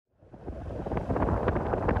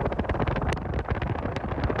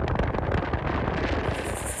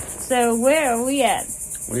So where are we at?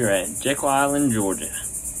 We're at Jekyll Island, Georgia.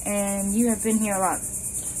 And you have been here a lot.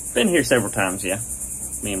 Been here several times, yeah.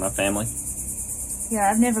 Me and my family. Yeah,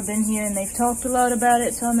 I've never been here, and they've talked a lot about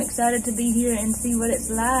it, so I'm excited to be here and see what it's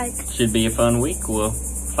like. Should be a fun week. We'll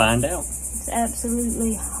find out. It's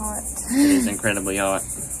absolutely hot. It is incredibly hot.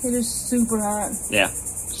 It is super hot. Yeah,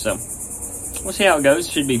 so we'll see how it goes.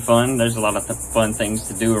 Should be fun. There's a lot of fun things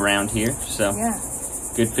to do around here. So yeah.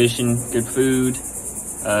 Good fishing, good food.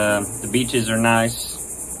 The beaches are nice.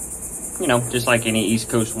 You know, just like any East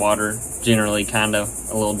Coast water, generally kind of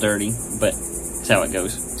a little dirty, but that's how it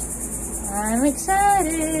goes. I'm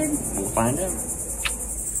excited. We'll find out.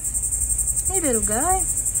 Hey, little guy.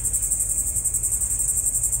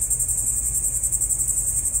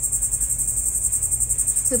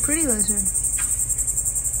 It's a pretty lizard.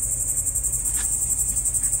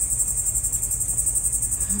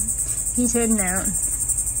 He's heading out.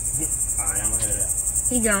 Alright, I'm gonna head out.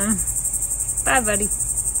 He gone. Bye, buddy.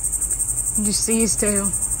 You just see his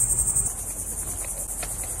tail.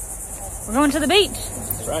 We're going to the beach.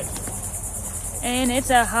 That's right. And it's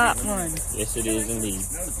a hot one. Yes, it is indeed.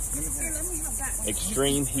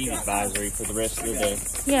 Extreme heat advisory for the rest of the day.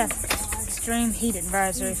 Yeah. Extreme heat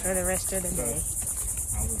advisory for the rest of the day.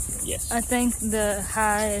 Yes. I think the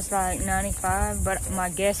high is like 95, but my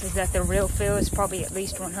guess is that the real feel is probably at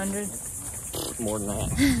least 100. More than that.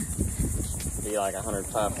 Be like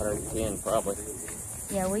 105, 110 probably.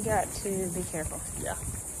 Yeah, we got to be careful. Yeah.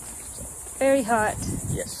 Very hot.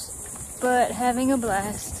 Yes. But having a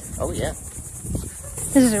blast. Oh yeah.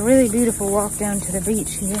 This is a really beautiful walk down to the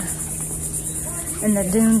beach here. And the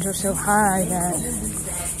dunes are so high that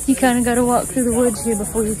you kind of got to walk through the woods here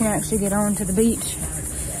before you can actually get on to the beach.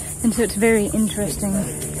 And so it's very interesting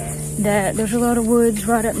that there's a lot of woods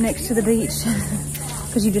right up next to the beach.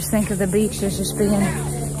 Because you just think of the beach as just being,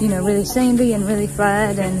 you know, really sandy and really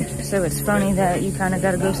flat. And so it's funny that you kind of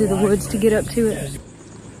got to go through the woods to get up to it.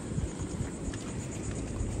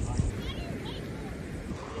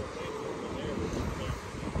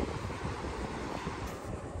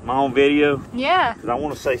 Am I on video? Yeah. Because I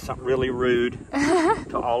want to say something really rude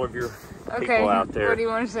to all of your people out there. What do you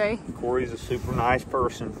want to say? Corey's a super nice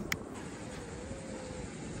person.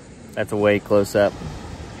 That's a way close up.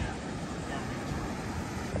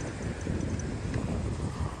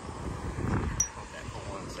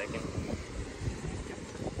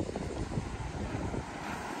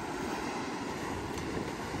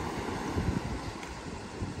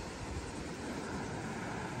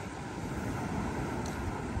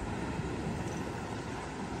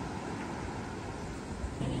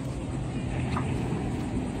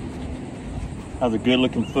 That's a good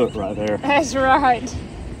looking foot right there. That's right.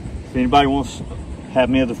 If anybody wants to have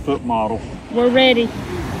me as a foot model, we're ready.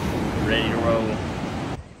 Ready to roll.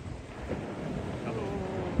 Oh,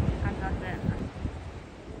 I got that.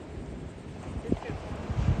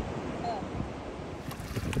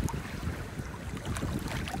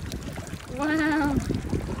 Wow.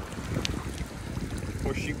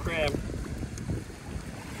 Horseshoe crab.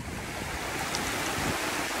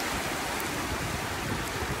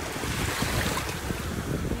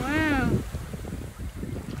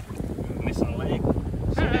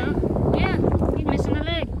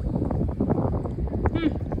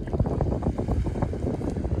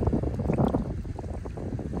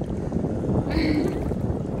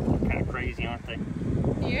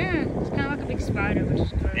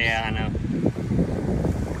 Yeah, I know.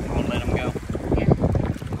 I want to let him go. Yeah.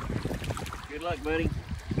 Good luck, buddy.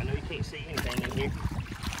 I know you can't see anything in here.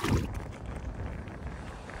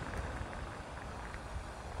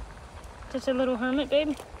 Just a little hermit,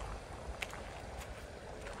 baby?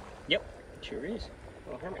 Yep, sure is.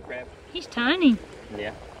 Little hermit crab. He's tiny.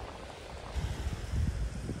 Yeah.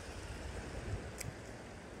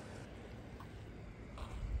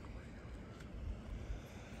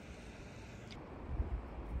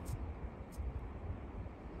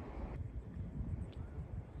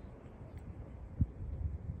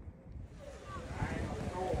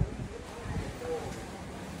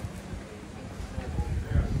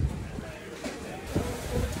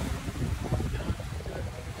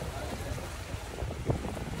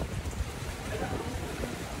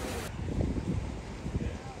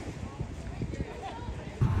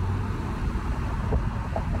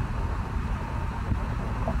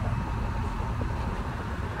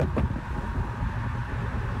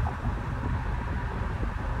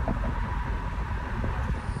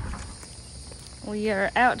 We are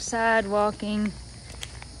outside walking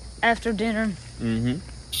after dinner. Mm-hmm.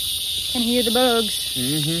 Can hear the bugs.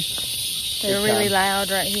 Mm-hmm. They're really loud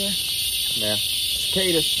right here. Yeah.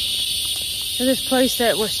 Cicadas. So this place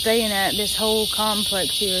that we're staying at, this whole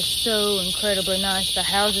complex here is so incredibly nice. The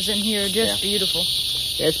houses in here are just beautiful.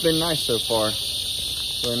 Yeah, it's been nice so far.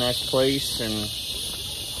 Really nice place, and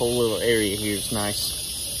the whole little area here is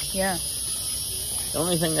nice. Yeah. The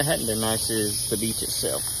only thing that hadn't been nice is the beach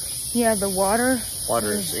itself. Yeah, the water.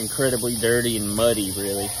 Water is incredibly dirty and muddy,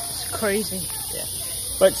 really. It's crazy. Yeah.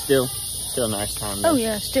 But still a nice time though. Oh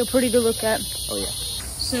yeah, still pretty to look at. Oh yeah.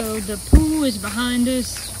 So the pool is behind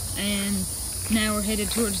us, and now we're headed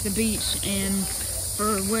towards the beach. And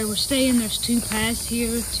for where we're staying, there's 2 paths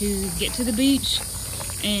here to get to the beach,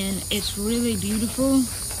 and it's really beautiful,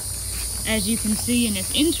 as you can see. And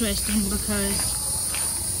it's interesting because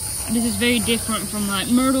this is very different from like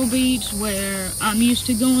Myrtle Beach, where I'm used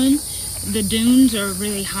to going. The dunes are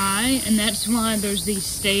really high, and that's why there's these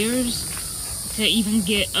stairs to even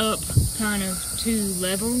get up kind of to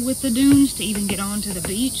level with the dunes to even get onto the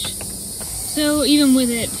beach. So even with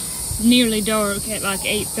it nearly dark at like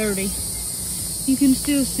 8:30, you can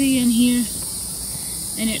still see in here,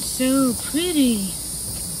 and it's so pretty.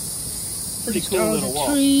 Pretty Just cool all little the walk.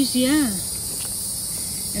 trees, yeah.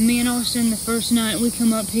 And me and Austin, the first night we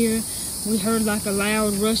come up here, we heard like a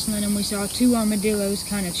loud rustling, and we saw 2 armadillos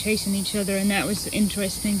kind of chasing each other, and that was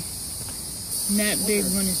interesting. And that big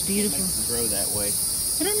one is beautiful. Makes them grow that way.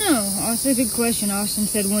 I don't know. Also, a good question. Austin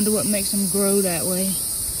said, wonder what makes them grow that way.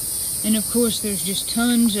 And of course, there's just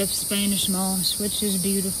tons of Spanish moss, which is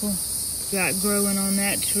beautiful. Got growing on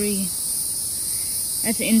that tree.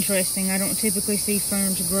 That's interesting. I don't typically see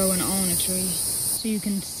ferns growing on a tree. So you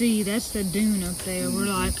can see that's the dune up there. We're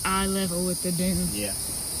like eye level with the dune. Yeah.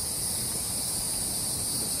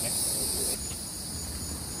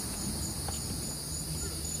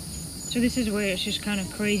 So this is where it's just kind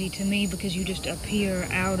of crazy to me, because you just appear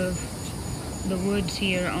out of the woods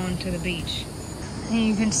here onto the beach. And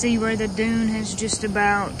you can see where the dune has just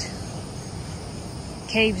about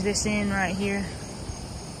caved this in right here.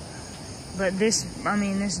 But this, I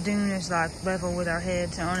mean, this dune is like level with our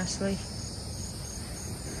heads, honestly.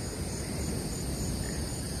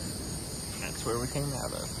 That's where we came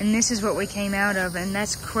out of. And this is what we came out of, and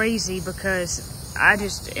that's crazy because I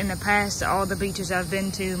just, in the past, all the beaches I've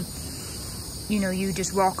been to, you know, you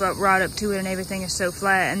just walk up right up to it and everything is so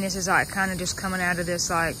flat, and this is like kind of just coming out of this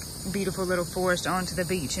like beautiful little forest onto the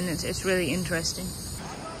beach, and it's really interesting.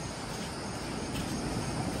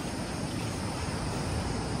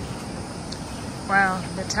 Wow,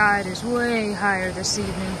 the tide is way higher this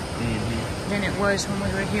evening than it was when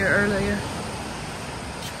we were here earlier.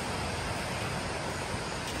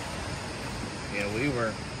 Yeah, we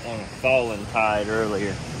were on a falling tide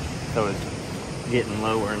earlier, so it's getting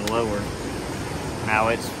lower and lower. Now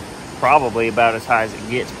it's probably about as high as it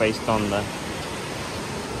gets based on the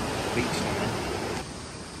beach line.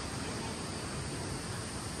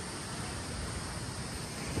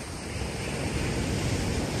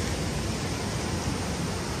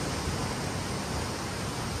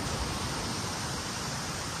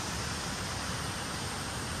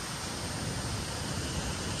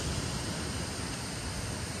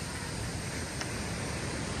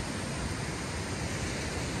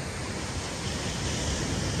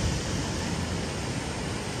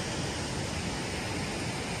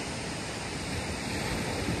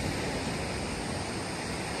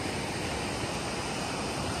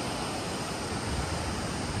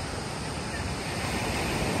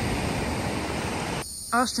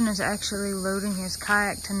 Austin is actually loading his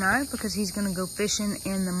kayak tonight because he's going to go fishing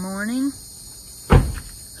in the morning.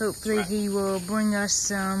 Hopefully he will bring us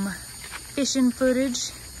some fishing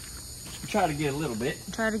footage. Try to get a little bit.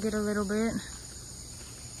 Try to get a little bit.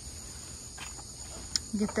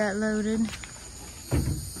 Get that loaded.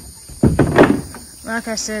 Like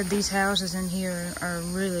I said, these houses in here are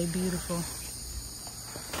really beautiful.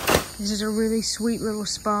 This is a really sweet little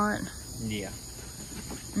spot. Yeah.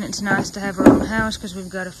 And it's nice to have our own house because we've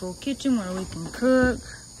got a full kitchen where we can cook.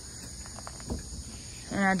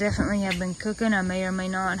 And I definitely have been cooking. I may or may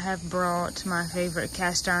not have brought my favorite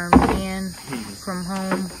cast iron pan from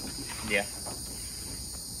home. Yeah.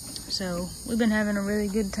 So we've been having a really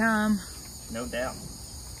good time. No doubt.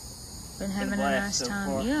 Been having a nice so time.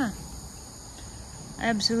 far. Yeah.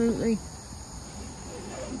 Absolutely.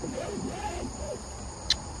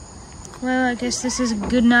 Well, I guess this is a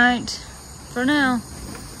good night for now.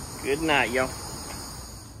 Good night, y'all.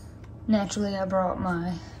 Naturally, I brought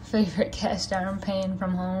my favorite cast iron pan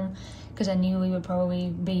from home. because I knew we would probably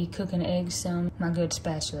be cooking eggs some. My good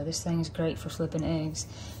spatula, this thing is great for flipping eggs.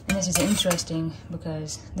 And this is interesting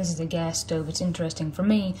because this is a gas stove. It's interesting for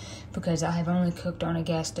me because I have only cooked on a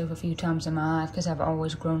gas stove a few times in my life because I've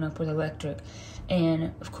always grown up with electric.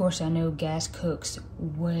 And of course I know gas cooks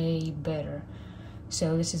way better.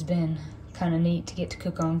 So this has been kind of neat to get to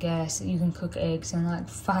cook on gas. You can cook eggs in like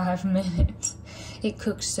 5 minutes. It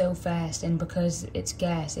cooks so fast, and because it's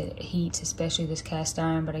gas, it heats, especially this cast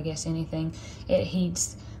iron, but I guess anything, it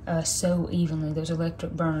heats so evenly. Those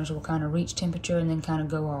electric burners will kind of reach temperature and then kind of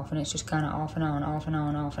go off, and it's just kind of off and on, off and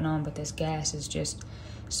on, off and on, but this gas is just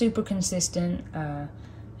super consistent, and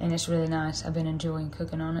it's really nice. I've been enjoying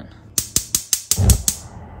cooking on it.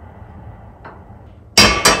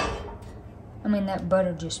 I mean, that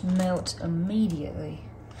butter just melts immediately.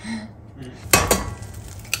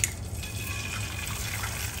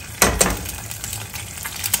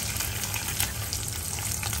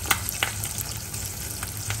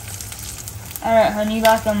 All right, honey, you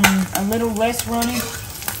like them a little less runny?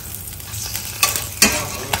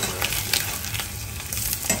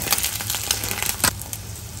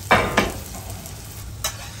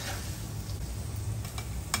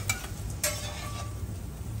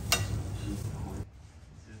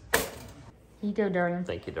 Here you go, darling.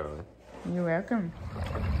 Thank you, darling. You're welcome.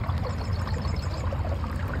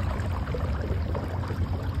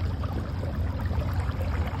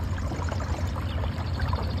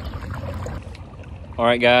 All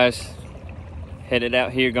right, guys, headed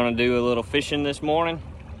out here, gonna do a little fishing this morning,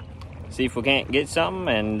 see if we can't get something,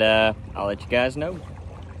 and I'll let you guys know.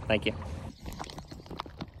 Thank you.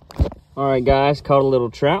 All right, guys, caught a little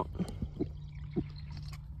trout.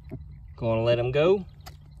 Gonna let him go.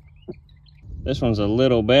 This one's a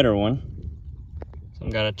little better one.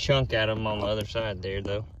 Some got a chunk out of him on the other side there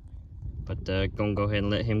though, but gonna go ahead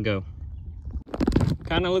and let him go.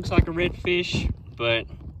 Kind of looks like a redfish, but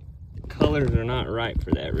colors are not right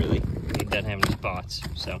for that really. He doesn't have any spots,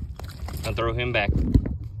 so I'll throw him back.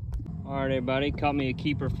 All right, everybody, caught me a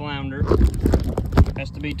keeper flounder.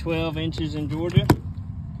 Has to be 12 inches in Georgia.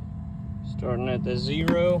 Starting at the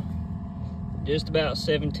 0, just about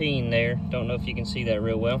 17 there. Don't know if you can see that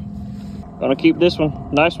real well. Gonna keep this one,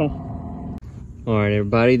 nice one. All right,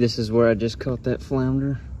 everybody, this is where I just caught that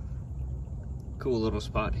flounder. Cool little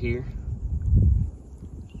spot here.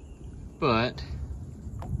 But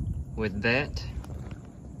with that,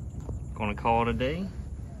 gonna call it a day.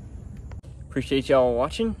 Appreciate y'all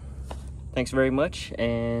watching. Thanks very much,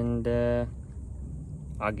 and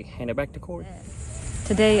I'll hand it back to Corey.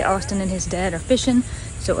 Today, Austin and his dad are fishing,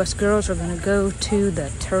 so us girls are gonna go to the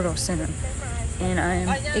turtle center. And I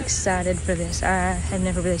am excited for this. I have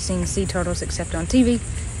never really seen sea turtles except on TV,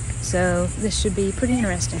 so this should be pretty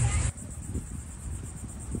interesting.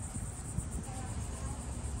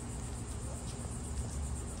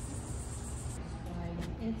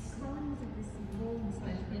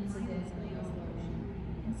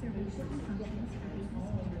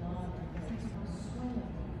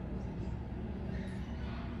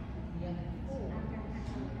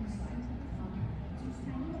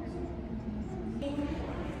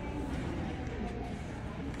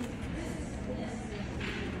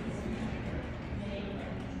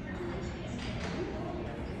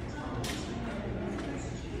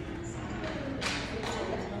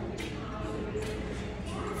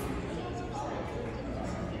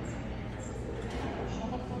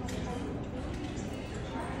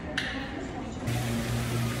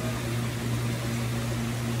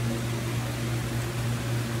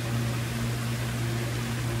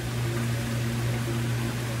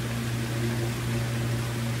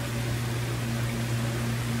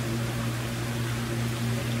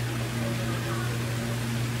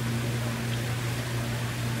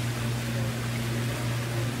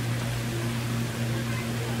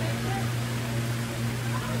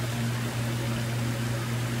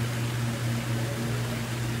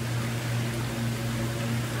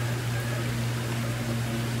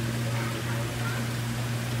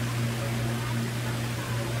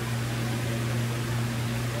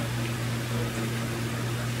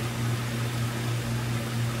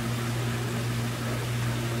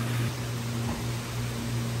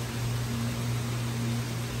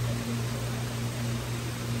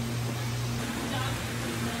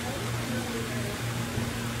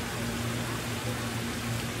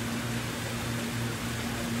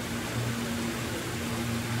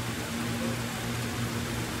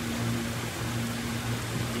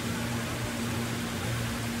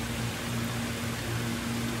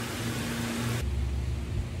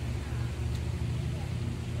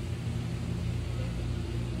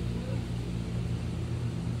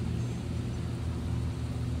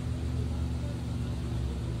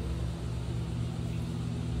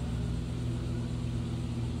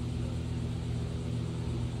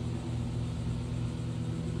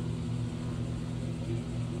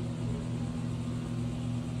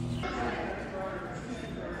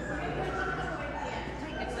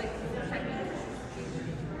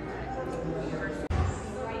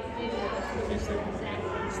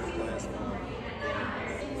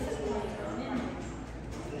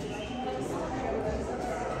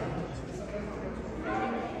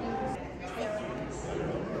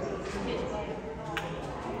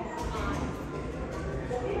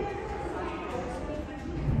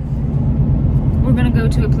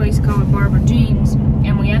 to a place called Barbara Jean's,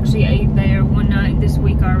 and we actually ate there one night this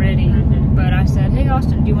week already. But I said, hey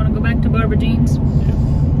Austin, do you want to go back to Barbara Jean's? Yeah.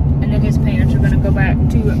 And then his parents are going to go back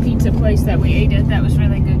to a pizza place that we ate at. That was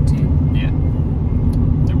really good too. Yeah.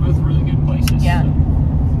 They're both really good places. Yeah. So.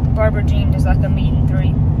 Barbara Jean is like a meat and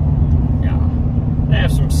three. Yeah. They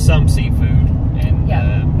have some seafood, and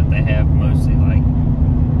but they have mostly like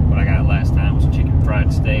what I got last time was chicken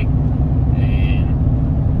fried steak,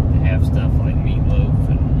 and they have stuff like meatloaf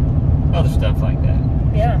and other stuff like that.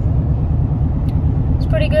 Yeah. It's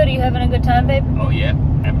pretty good. Are you having a good time, babe? Oh yeah,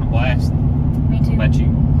 having a blast. Me too. How about you?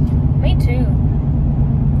 Me too.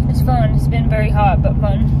 It's fun. It's been very hot, but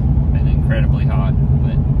fun. Been incredibly hot,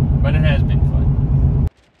 but it has been fun.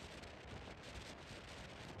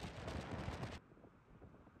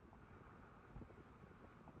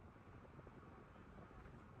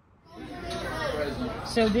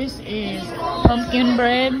 So this is pumpkin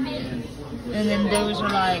bread, and then those are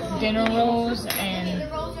like dinner rolls, and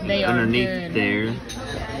they are underneath good. there,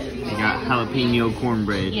 we got jalapeno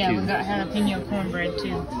cornbread Yeah, too. we got jalapeno cornbread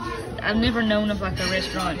too. I've never known of like a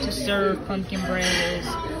restaurant to serve pumpkin bread as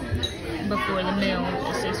before the meal.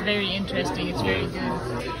 It's very interesting. It's very good.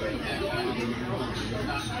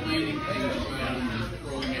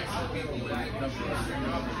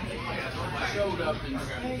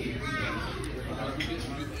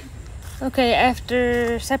 Okay,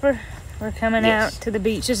 after supper, we're coming out to the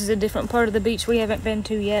beach. This is a different part of the beach we haven't been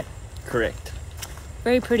to yet. Correct.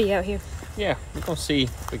 Very pretty out here. Yeah, we're gonna see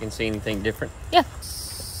if we can see anything different. Yeah.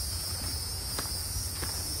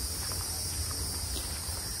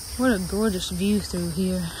 What a gorgeous view through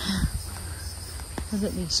here. Look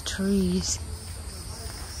at these trees.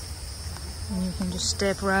 And you can just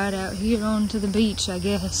step right out here onto the beach, I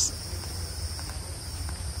guess.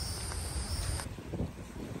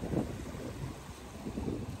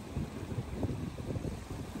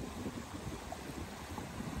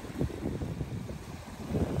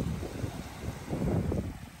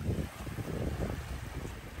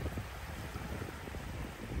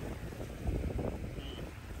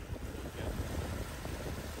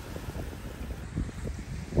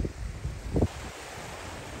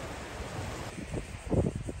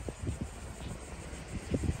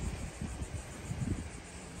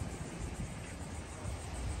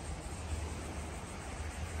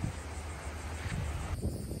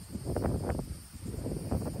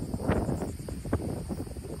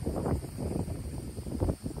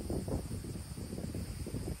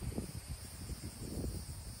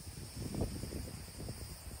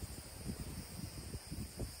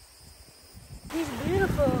 He's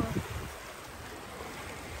beautiful.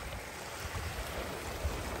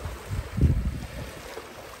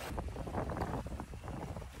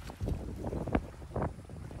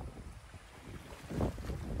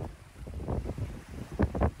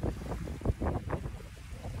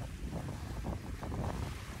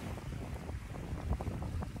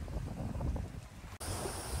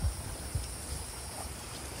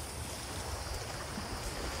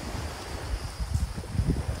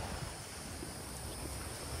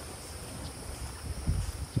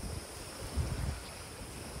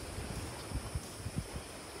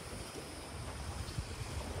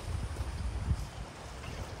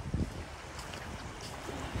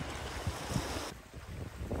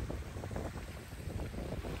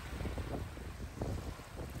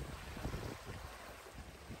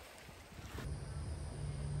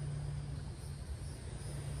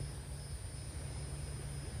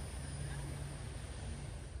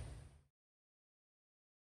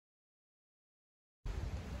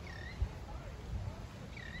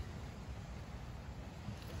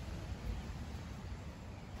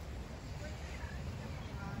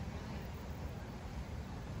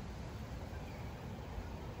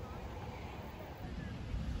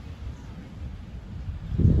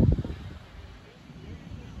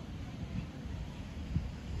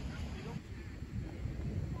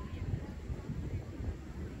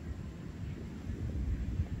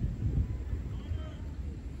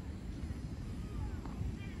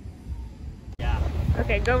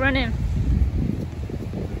 Okay, go run in.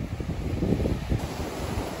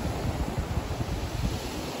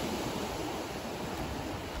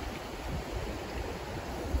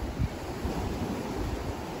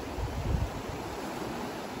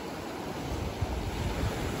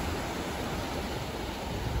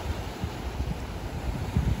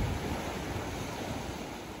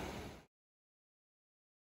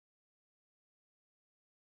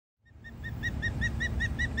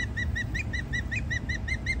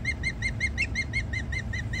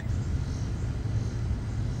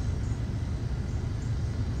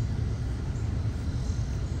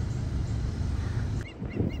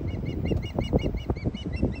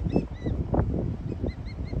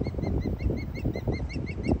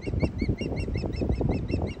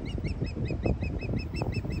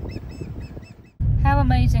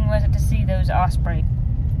 was it to see those ospreys?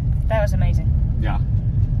 That was amazing. Yeah.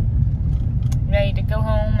 Ready to go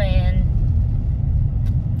home and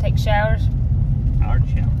take showers? I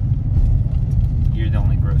already showered. You're the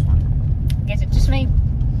only gross one. Guess it's just me.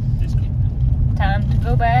 Just me. Time to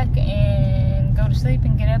go back and go to sleep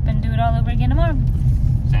and get up and do it all over again tomorrow.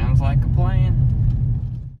 Sounds like a plan.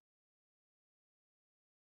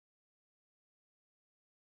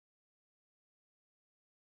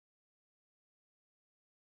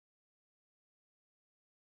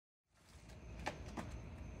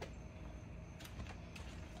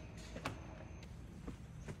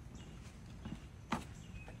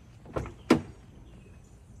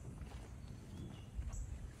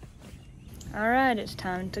 All right, it's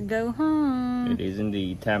time to go home. It is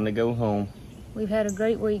indeed time to go home. We've had a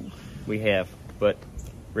great week. We have, but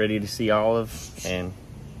ready to see Olive and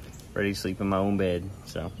ready to sleep in my own bed.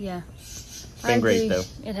 So Yeah. it's been great though.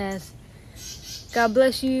 It has. God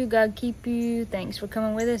bless you. God keep you. Thanks for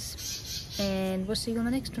coming with us. And we'll see you on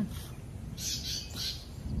the next one.